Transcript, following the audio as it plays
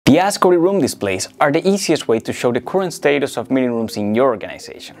The AskCody room displays are the easiest way to show the current status of meeting rooms in your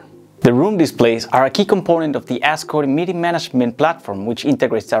organization. The room displays are a key component of the AskCody meeting management platform, which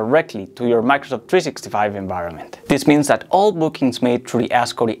integrates directly to your Microsoft 365 environment. This means that all bookings made through the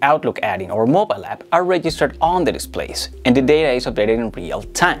AskCody Outlook add-in or mobile app are registered on the displays, and the data is updated in real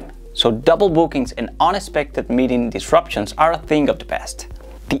time. So double bookings and unexpected meeting disruptions are a thing of the past.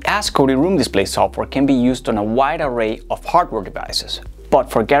 The AskCody room display software can be used on a wide array of hardware devices. But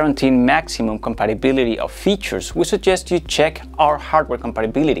for guaranteeing maximum compatibility of features, we suggest you check our hardware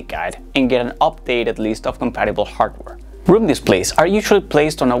compatibility guide and get an updated list of compatible hardware. Room displays are usually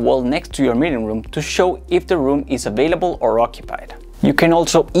placed on a wall next to your meeting room to show if the room is available or occupied. You can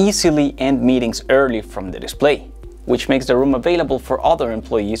also easily end meetings early from the display, which makes the room available for other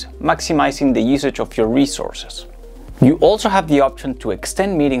employees, maximizing the usage of your resources. You also have the option to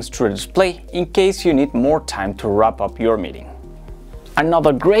extend meetings through the display in case you need more time to wrap up your meeting.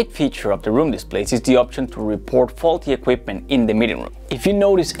 Another great feature of the room displays is the option to report faulty equipment in the meeting room. If you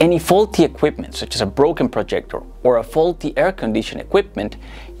notice any faulty equipment, such as a broken projector or a faulty air conditioning equipment,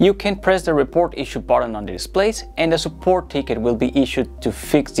 you can press the report issue button on the displays and a support ticket will be issued to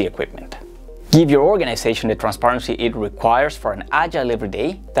fix the equipment. Give your organization the transparency it requires for an agile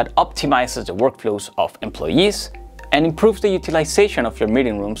everyday that optimizes the workflows of employees and improves the utilization of your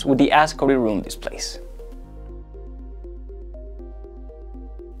meeting rooms with the AskCody room displays.